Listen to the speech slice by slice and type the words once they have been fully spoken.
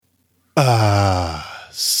Ah,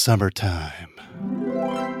 summertime.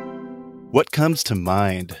 What comes to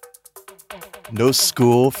mind? No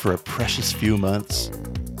school for a precious few months.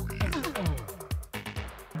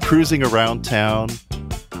 Cruising around town.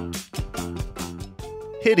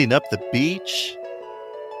 Hitting up the beach.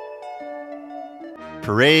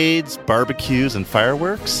 Parades, barbecues, and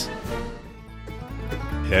fireworks.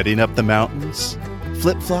 Heading up the mountains.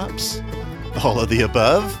 Flip-flops. All of the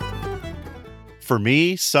above. For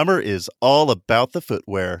me, summer is all about the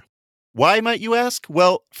footwear. Why, might you ask?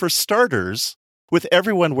 Well, for starters, with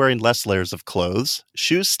everyone wearing less layers of clothes,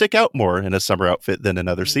 shoes stick out more in a summer outfit than in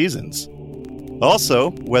other seasons. Also,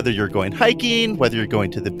 whether you're going hiking, whether you're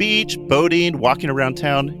going to the beach, boating, walking around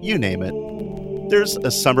town, you name it, there's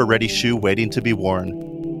a summer-ready shoe waiting to be worn.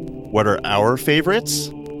 What are our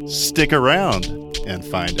favorites? Stick around and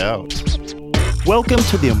find out. Welcome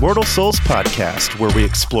to the Immortal Souls Podcast, where we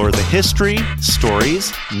explore the history,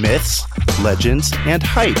 stories, myths, legends, and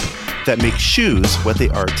hype that make shoes what they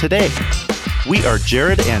are today. We are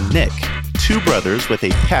Jared and Nick, two brothers with a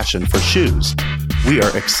passion for shoes. We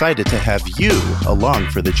are excited to have you along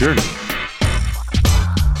for the journey.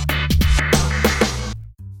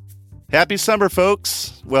 Happy summer,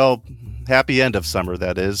 folks. Well, happy end of summer,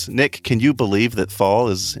 that is. Nick, can you believe that fall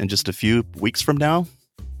is in just a few weeks from now?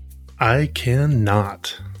 I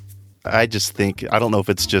cannot. I just think, I don't know if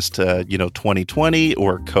it's just, 2020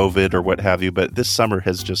 or COVID or what have you, but this summer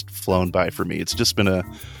has just flown by for me. It's just been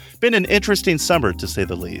an interesting summer, to say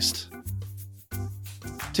the least.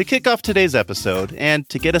 To kick off today's episode, and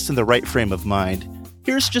to get us in the right frame of mind,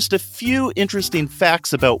 here's just a few interesting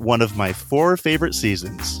facts about one of my 4 favorite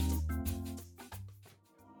seasons.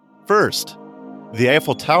 First, the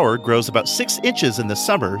Eiffel Tower grows about 6 inches in the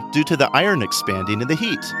summer due to the iron expanding in the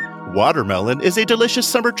heat. Watermelon is a delicious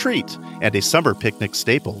summer treat and a summer picnic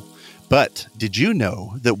staple. But did you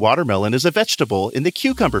know that watermelon is a vegetable in the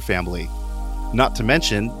cucumber family? Not to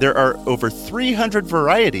mention, there are over 300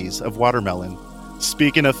 varieties of watermelon.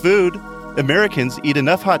 Speaking of food, Americans eat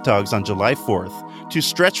enough hot dogs on July 4th to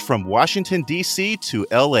stretch from Washington, D.C. to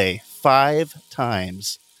L.A. 5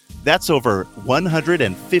 times. That's over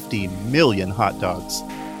 150 million hot dogs.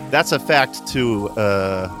 That's a fact to,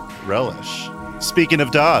 relish. Speaking of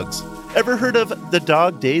dogs, ever heard of the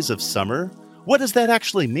dog days of summer? What does that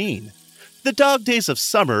actually mean? The dog days of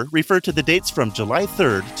summer refer to the dates from July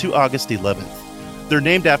 3rd to August 11th. They're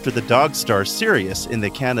named after the dog star Sirius in the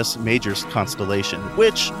Canis Major constellation,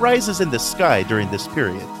 which rises in the sky during this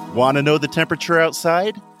period. Want to know the temperature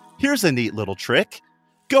outside? Here's a neat little trick.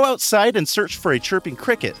 Go outside and search for a chirping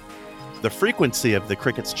cricket. The frequency of the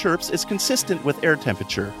cricket's chirps is consistent with air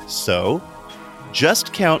temperature, so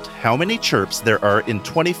just count how many chirps there are in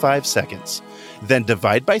 25 seconds, then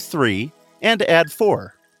divide by 3 and add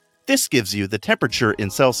 4. This gives you the temperature in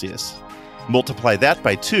Celsius. Multiply that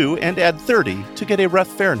by 2 and add 30 to get a rough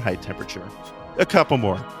Fahrenheit temperature. A couple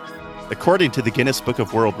more. According to the Guinness Book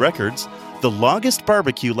of World Records, the longest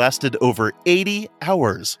barbecue lasted over 80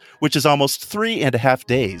 hours, which is almost 3.5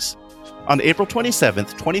 days. On April 27,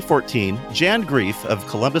 2014, Jan Grief of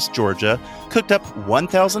Columbus, Georgia, cooked up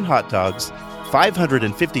 1,000 hot dogs,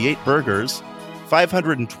 558 burgers,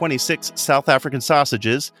 526 South African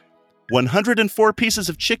sausages, 104 pieces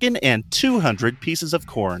of chicken, and 200 pieces of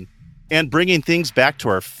corn. And bringing things back to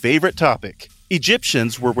our favorite topic,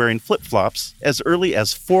 Egyptians were wearing flip-flops as early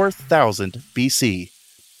as 4000 BC.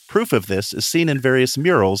 Proof of this is seen in various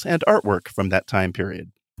murals and artwork from that time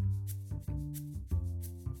period.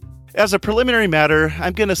 As a preliminary matter,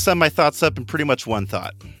 I'm going to sum my thoughts up in pretty much one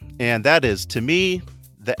thought. And that is, to me,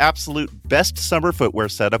 the absolute best summer footwear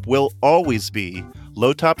setup will always be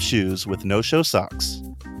low-top shoes with no-show socks.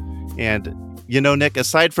 And, Nick,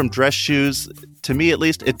 aside from dress shoes, to me at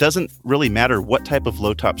least, it doesn't really matter what type of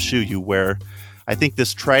low-top shoe you wear. I think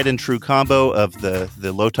this tried-and-true combo of the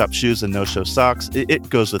low-top shoes and no-show socks, it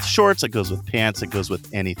goes with shorts, it goes with pants, it goes with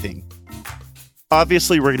anything.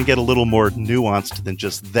 Obviously, we're going to get a little more nuanced than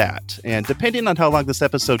just that. And depending on how long this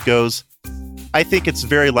episode goes, I think it's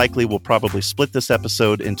very likely we'll probably split this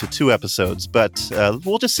episode into 2 episodes, but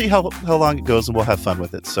we'll just see how long it goes and we'll have fun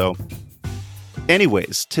with it. So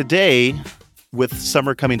anyways, today, with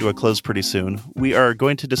summer coming to a close pretty soon, we are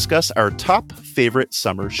going to discuss our top favorite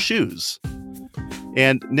summer shoes.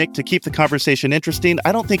 And Nick, to keep the conversation interesting,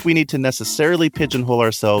 I don't think we need to necessarily pigeonhole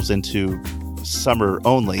ourselves into summer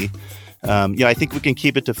only. I think we can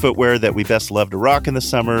keep it to footwear that we best love to rock in the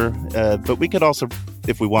summer, but we could also,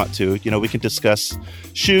 if we want to, we can discuss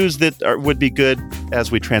shoes that would be good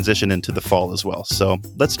as we transition into the fall as well. So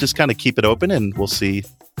let's just kind of keep it open and we'll see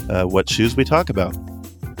what shoes we talk about.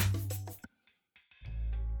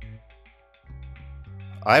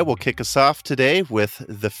 I will kick us off today with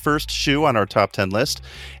the first shoe on our top 10 list,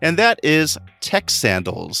 and that is tech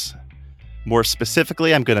sandals. More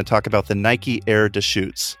specifically, I'm going to talk about the Nike Air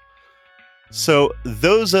Deschutes. So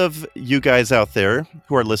those of you guys out there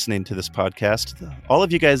who are listening to this podcast, all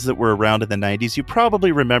of you guys that were around in the 90s, you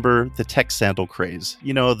probably remember the tech sandal craze.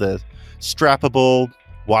 You know, the strappable,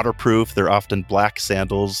 waterproof, they're often black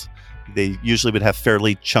sandals. They usually would have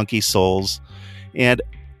fairly chunky soles. And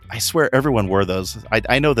I swear everyone wore those.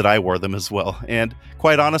 I know that I wore them as well. And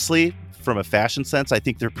quite honestly, from a fashion sense, I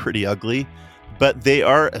think they're pretty ugly. But they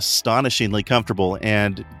are astonishingly comfortable,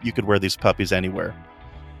 and you could wear these puppies anywhere.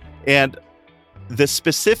 And the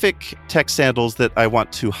specific tech sandals that I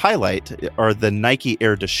want to highlight are the Nike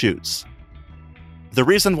Air Deschutes. The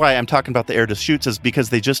reason why I'm talking about the Air Deschutes is because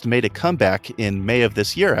they just made a comeback in May of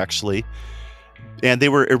this year, actually. And they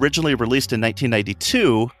were originally released in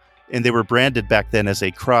 1992, and they were branded back then as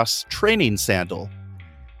a cross-training sandal.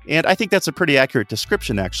 And I think that's a pretty accurate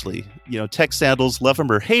description, actually. You know, tech sandals, love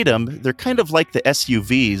them or hate them, they're kind of like the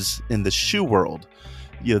SUVs in the shoe world.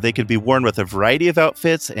 You know, they can be worn with a variety of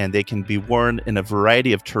outfits, and they can be worn in a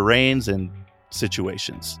variety of terrains and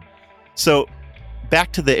situations. So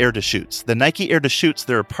back to the Air Deschutes. The Nike Air Deschutes,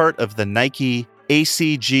 they're a part of the Nike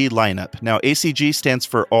ACG lineup. Now, ACG stands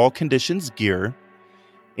for All Conditions Gear,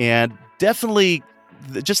 and definitely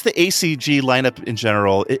just the ACG lineup in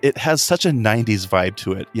general, it has such a 90s vibe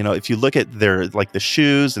to it. You know, if you look at their, like the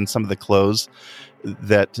shoes and some of the clothes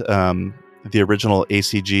that the original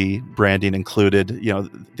ACG branding included, you know,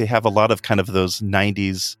 they have a lot of kind of those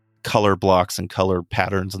 90s color blocks and color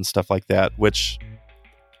patterns and stuff like that, which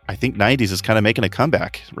I think 90s is kind of making a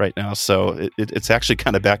comeback right now. So it's actually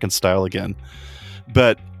kind of back in style again.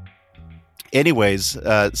 But anyways,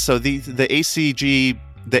 so the ACG,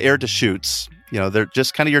 the Air Deschutes, you know, they're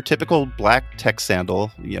just kind of your typical black tech sandal.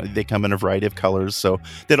 You know, they come in a variety of colors, so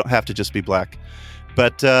they don't have to just be black.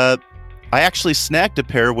 But I actually snagged a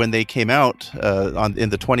pair when they came out in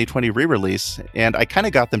the 2020 re-release, and I kind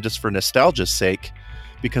of got them just for nostalgia's sake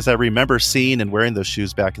because I remember seeing and wearing those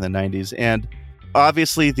shoes back in the 90s. And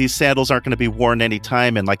obviously, these sandals aren't going to be worn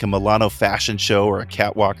anytime in like a Milano fashion show or a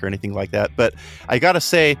catwalk or anything like that. But I got to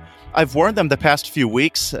say, I've worn them the past few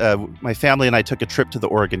weeks. My family and I took a trip to the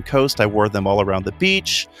Oregon coast. I wore them all around the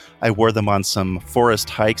beach. I wore them on some forest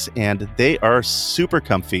hikes, and they are super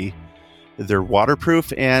comfy. They're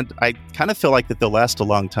waterproof, and I kind of feel like that they'll last a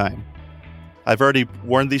long time. I've already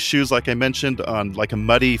worn these shoes, like I mentioned, on like a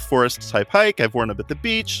muddy forest type hike. I've worn them at the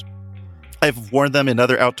beach. I've worn them in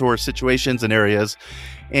other outdoor situations and areas,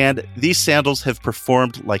 and these sandals have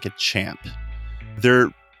performed like a champ. They're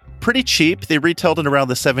pretty cheap. They retailed in around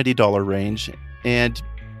the $70 range, and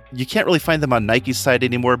you can't really find them on Nike's site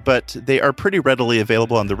anymore, but they are pretty readily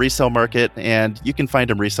available on the resale market, and you can find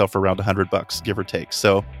them resale for around $100, give or take.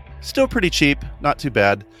 So still pretty cheap, not too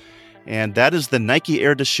bad. And that is the Nike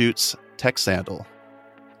Air Deschutes tech sandal.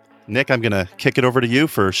 Nick, I'm going to kick it over to you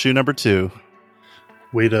for shoe number 2.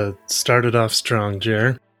 Way to start it off strong,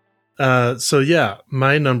 Jer. So yeah,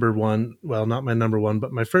 my number one, well, not my number one,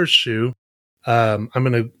 but my first shoe, I'm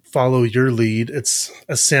going to follow your lead. It's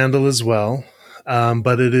a sandal as well,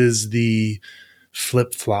 but it is the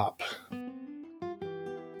flip-flop.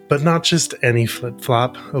 But not just any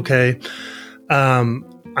flip-flop, okay?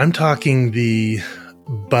 I'm talking the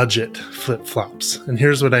budget flip-flops, and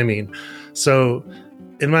here's what I mean. So,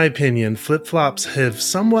 in my opinion, flip-flops have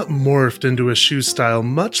somewhat morphed into a shoe style,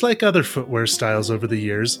 much like other footwear styles over the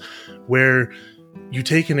years, where you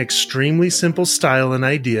take an extremely simple style and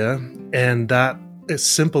idea, and that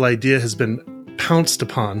simple idea has been pounced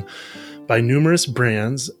upon by numerous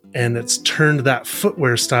brands, and it's turned that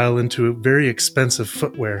footwear style into a very expensive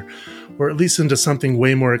footwear, or at least into something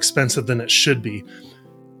way more expensive than it should be.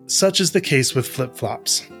 Such is the case with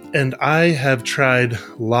flip-flops. And I have tried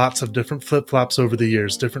lots of different flip-flops over the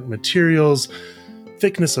years, different materials,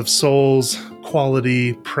 thickness of soles,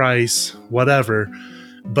 quality, price, whatever.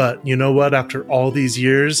 But you know what? After all these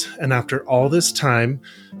years and after all this time,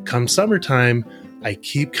 come summertime, I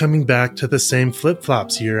keep coming back to the same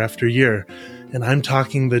flip-flops year after year. And I'm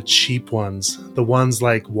talking the cheap ones, the ones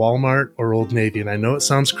like Walmart or Old Navy. And I know it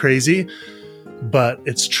sounds crazy, but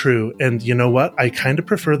it's true. And you know what? I kind of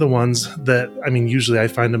prefer the ones that, usually I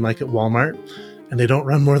find them like at Walmart, and they don't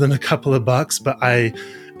run more than a couple of bucks, but I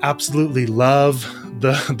absolutely love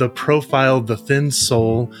the profile, the thin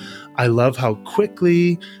sole. I love how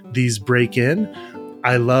quickly these break in.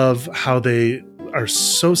 I love how they are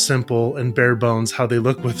so simple and bare bones, how they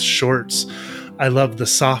look with shorts. I love the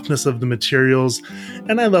softness of the materials.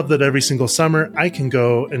 And I love that every single summer I can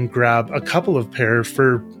go and grab a couple of pair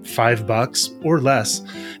for $5 or less.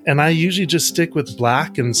 And I usually just stick with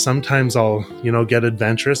black, and sometimes I'll, get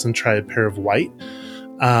adventurous and try a pair of white.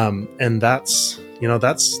 And that's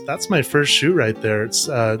my first shoe right there. It's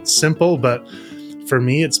simple, but for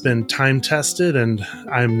me, it's been time tested, and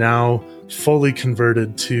I'm now fully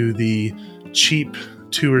converted to the cheap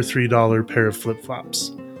 $2 or $3 pair of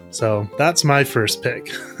flip-flops. So that's my first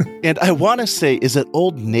pick. And I want to say, is it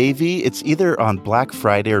Old Navy? It's either on Black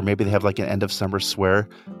Friday or maybe they have like an end of summer sell.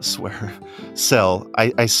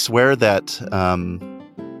 I swear that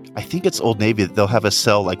I think it's Old Navy. They'll have a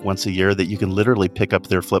sell like once a year that you can literally pick up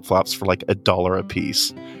their flip-flops for like $1 a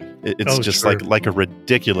piece. It's just sure. like a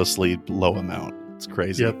ridiculously low amount. It's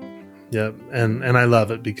crazy. Yep. And I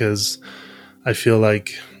love it because I feel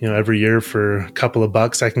like, every year for a couple of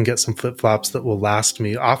bucks, I can get some flip-flops that will last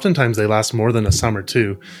me. Oftentimes they last more than a summer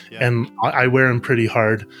too. Yeah. And I wear them pretty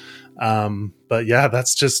hard. But yeah,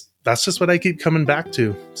 that's just what I keep coming back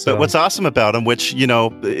to. So. But what's awesome about them, which,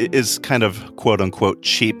 is kind of quote unquote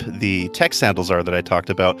cheap, the tech sandals are that I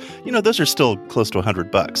talked about, those are still close to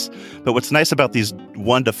 $100. But what's nice about these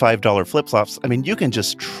 $1 to $5 flip-flops, I mean, you can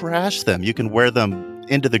just trash them. You can wear them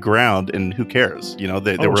into the ground and who cares? They were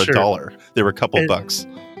 $1. They were a couple bucks.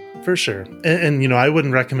 For sure. And I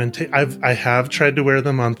wouldn't recommend, I have tried to wear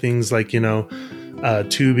them on things like,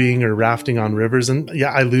 tubing or rafting on rivers, and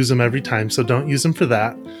I lose them every time, so don't use them for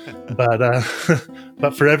that.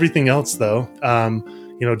 But for everything else though,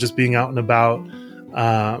 just being out and about,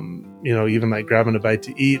 even like grabbing a bite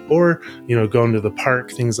to eat or, going to the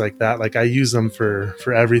park, things like that. Like I use them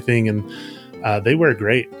for everything, and they wear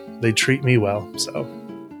great. They treat me well. So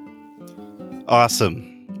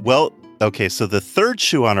awesome. Well, okay, so the third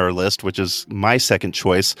shoe on our list, which is my second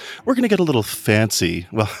choice, we're going to get a little fancy.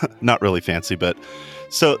 Well, not really fancy, but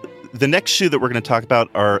so the next shoe that we're going to talk about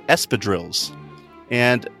are espadrilles.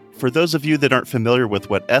 And for those of you that aren't familiar with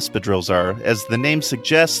what espadrilles are, as the name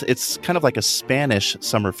suggests, it's kind of like a Spanish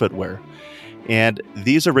summer footwear. And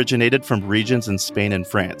these originated from regions in Spain and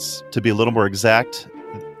France. To be a little more exact,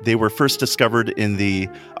 they were first discovered in the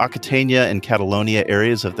Occitania and Catalonia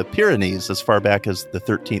areas of the Pyrenees as far back as the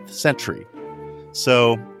 13th century.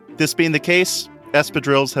 So, this being the case,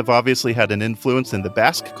 espadrilles have obviously had an influence in the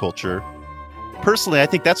Basque culture. Personally, I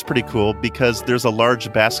think that's pretty cool because there's a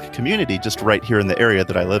large Basque community just right here in the area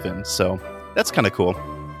that I live in, so that's kind of cool.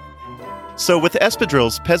 So with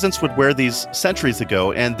espadrilles, peasants would wear these centuries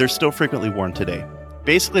ago, and they're still frequently worn today.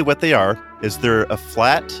 Basically what they are is they're a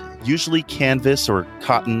flat, usually canvas or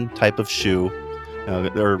cotton type of shoe.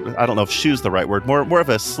 Or I don't know if shoe's the right word, more of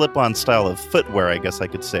a slip-on style of footwear, I guess I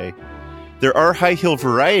could say. There are high heel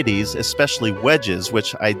varieties, especially wedges,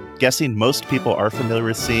 which I'm guessing most people are familiar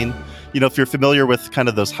with seeing. If you're familiar with kind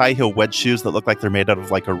of those high heel wedge shoes that look like they're made out of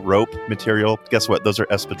like a rope material, guess what? Those are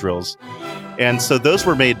espadrilles. And so those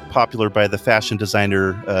were made popular by the fashion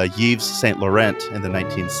designer Yves Saint Laurent in the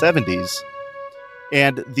 1970s.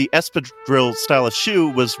 And the espadrille style of shoe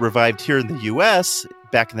was revived here in the U.S.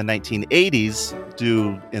 back in the 1980s,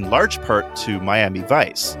 due in large part to Miami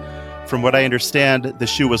Vice. From what I understand, the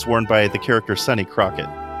shoe was worn by the character Sonny Crockett.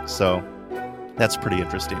 So that's pretty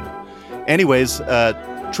interesting. Anyways,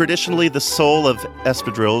 traditionally the sole of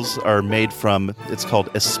espadrilles are made from, it's called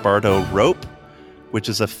esparto rope, which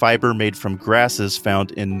is a fiber made from grasses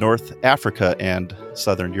found in North Africa and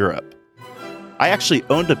Southern Europe. I actually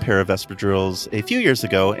owned a pair of espadrilles a few years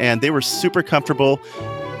ago, and they were super comfortable.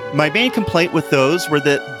 My main complaint with those were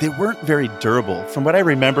that they weren't very durable. From what I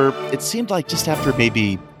remember, it seemed like just after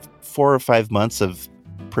maybe 4 or 5 months of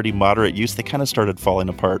pretty moderate use, they kind of started falling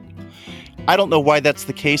apart. I don't know why that's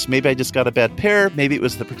the case. Maybe I just got a bad pair. Maybe it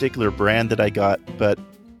was the particular brand that I got. But,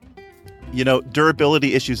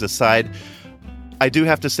 durability issues aside, I do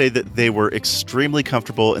have to say that they were extremely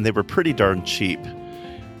comfortable and they were pretty darn cheap.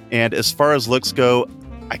 And as far as looks go,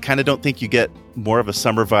 I kind of don't think you get more of a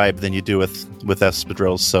summer vibe than you do with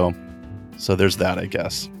espadrilles. So there's that, I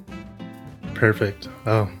guess. Perfect.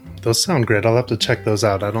 Oh, those sound great. I'll have to check those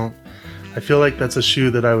out. I feel like that's a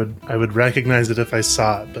shoe that I would recognize it if I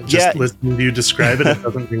saw it, but just listening to you describe it, it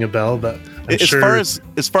doesn't ring a bell. But I'm sure. As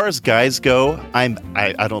far as guys go,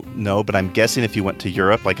 I don't know, but I'm guessing if you went to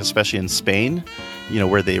Europe, like especially in Spain,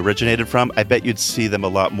 where they originated from, I bet you'd see them a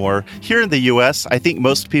lot more. Here in the U.S., I think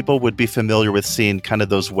most people would be familiar with seeing kind of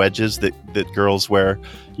those wedges that girls wear.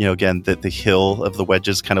 Again, that the heel of the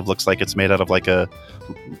wedges kind of looks like it's made out of like a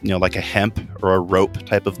hemp or a rope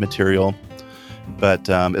type of material. But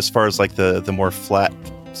as far as like the more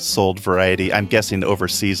flat-soled variety, I'm guessing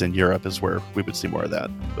overseas in Europe is where we would see more of that.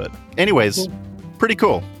 But anyways, pretty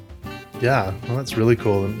cool. Yeah, well, that's really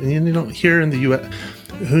cool. And you know, here in the U.S.,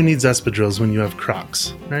 who needs espadrilles when you have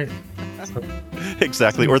Crocs, right? So,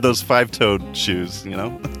 Exactly. Or those 5-toed shoes, you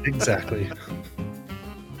know? exactly.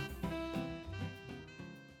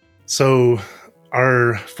 So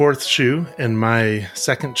our fourth shoe and my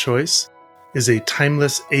second choice is a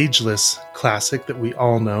timeless, ageless classic that we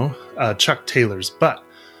all know, Chuck Taylor's, but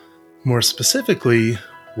more specifically,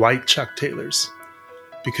 white Chuck Taylor's.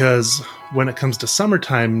 Because when it comes to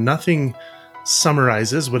summertime, nothing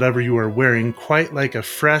summarizes whatever you are wearing quite like a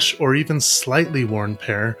fresh or even slightly worn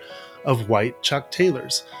pair of white Chuck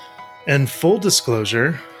Taylors. And full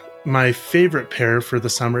disclosure, my favorite pair for the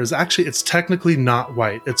summer is actually, it's technically not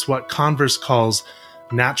white. It's what Converse calls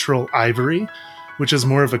natural ivory, which is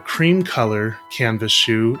more of a cream color canvas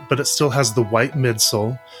shoe, but it still has the white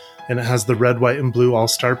midsole and it has the red, white, and blue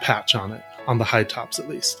all-star patch on it, on the high tops at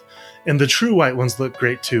least. And the true white ones look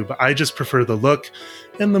great too, but I just prefer the look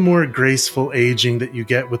and the more graceful aging that you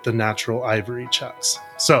get with the natural ivory Chucks.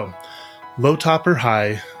 So, low top or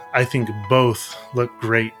high, I think both look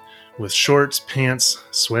great with shorts, pants,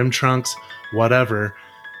 swim trunks, whatever.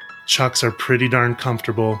 Chucks are pretty darn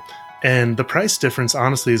comfortable, and the price difference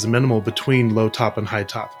honestly is minimal between low top and high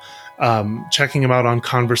top. Checking them out on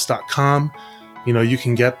Converse.com, you know, you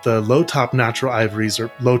can get the low top natural ivories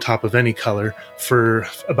or low top of any color for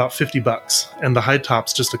about $50, and the high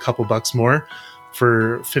top's just a couple bucks more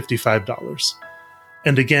for $55.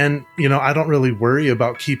 And again, you know, I don't really worry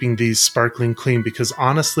about keeping these sparkling clean because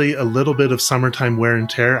honestly, a little bit of summertime wear and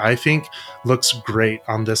tear, I think, looks great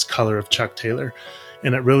on this color of Chuck Taylor.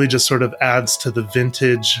 And it really just sort of adds to the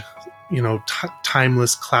vintage, you know,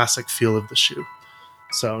 timeless classic feel of the shoe.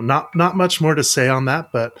 So not much more to say on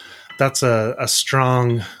that, but that's a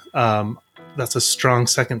strong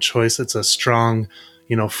second choice. It's a strong,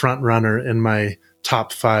 you know, front runner in my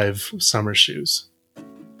top 5 summer shoes.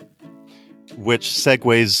 Which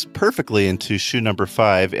segues perfectly into shoe number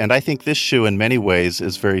 5. And I think this shoe in many ways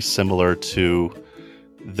is very similar to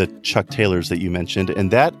the Chuck Taylors that you mentioned,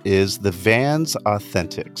 and that is the Vans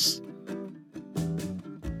Authentics.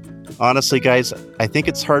 Honestly, guys, I think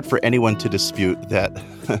it's hard for anyone to dispute that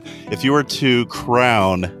if you were to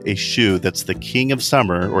crown a shoe that's the king of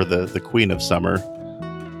summer or the queen of summer,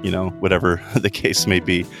 you know, whatever the case may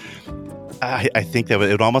be, I think that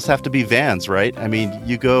it would almost have to be Vans, right? I mean,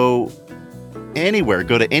 you go anywhere,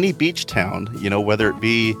 go to any beach town, you know, whether it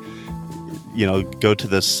be, you know, go to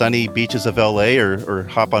the sunny beaches of LA or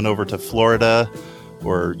hop on over to Florida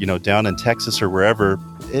or, you know, down in Texas or wherever.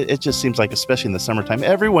 It just seems like, especially in the summertime,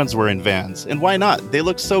 everyone's wearing Vans. And why not? They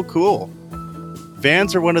look so cool.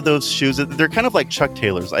 Vans are one of those shoes that they're kind of like Chuck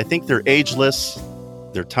Taylors. I think they're ageless.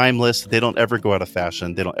 They're timeless. They don't ever go out of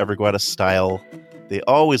fashion. They don't ever go out of style. They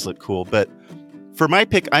always look cool. But for my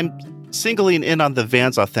pick, I'm singling in on the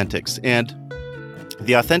Vans Authentics. And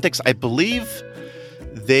the Authentics, I believe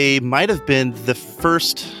they might have been the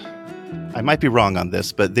first, I might be wrong on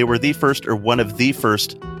this, but they were the first or one of the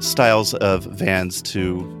first styles of Vans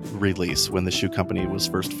to release when the shoe company was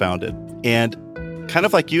first founded. And kind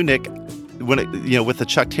of like you, Nick, when it, you know, with the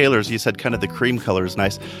Chuck Taylors, you said kind of the cream color is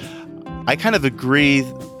nice. I kind of agree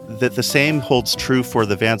that the same holds true for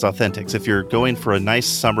the Vans Authentics. If you're going for a nice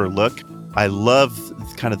summer look, I love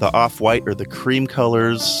kind of the off-white or the cream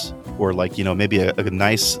colors, or like, you know, maybe a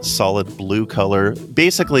nice solid blue color.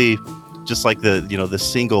 Basically, just like the, you know, the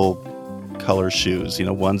single color shoes, you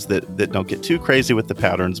know, ones that don't get too crazy with the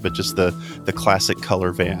patterns, but just the classic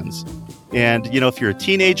color Vans. And, you know, if you're a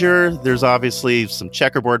teenager, there's obviously some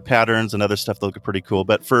checkerboard patterns and other stuff that look pretty cool.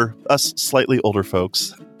 But for us slightly older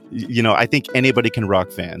folks, you know, I think anybody can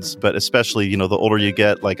rock Vans, but especially, you know, the older you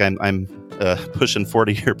get, like I'm pushing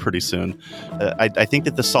 40 here pretty soon. I think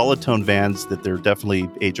that the solid tone Vans, that they're definitely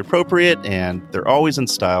age appropriate and they're always in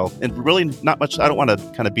style, and really not much. I don't want to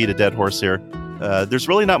kind of beat a dead horse here. There's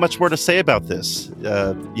really not much more to say about this.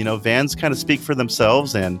 You know, Vans kind of speak for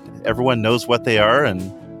themselves and everyone knows what they are, and,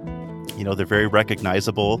 you know, they're very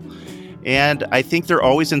recognizable. And I think they're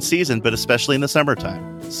always in season, but especially in the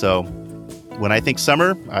summertime. So when I think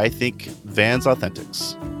summer, I think Vans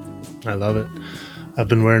Authentics. I love it. I've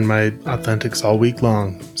been wearing my Authentics all week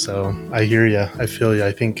long, so I hear you. I feel you.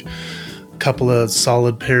 I think a couple of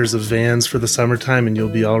solid pairs of Vans for the summertime and you'll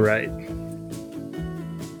be all right.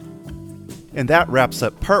 And that wraps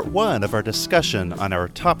up part 1 of our discussion on our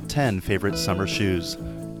top 10 favorite summer shoes.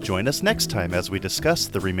 Join us next time as we discuss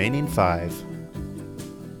the remaining 5.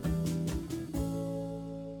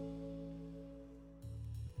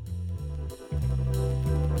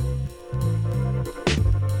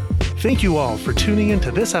 Thank you all for tuning into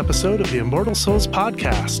this episode of the Immortal Souls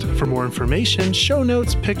podcast. For more information, show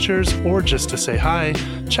notes, pictures, or just to say hi,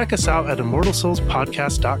 check us out at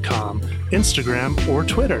immortalsoulspodcast.com, Instagram, or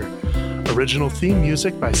Twitter. Original theme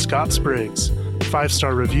music by Scott Spriggs.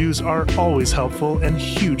 5-star reviews are always helpful and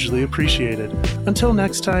hugely appreciated. Until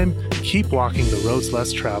next time, keep walking the roads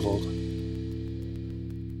less traveled.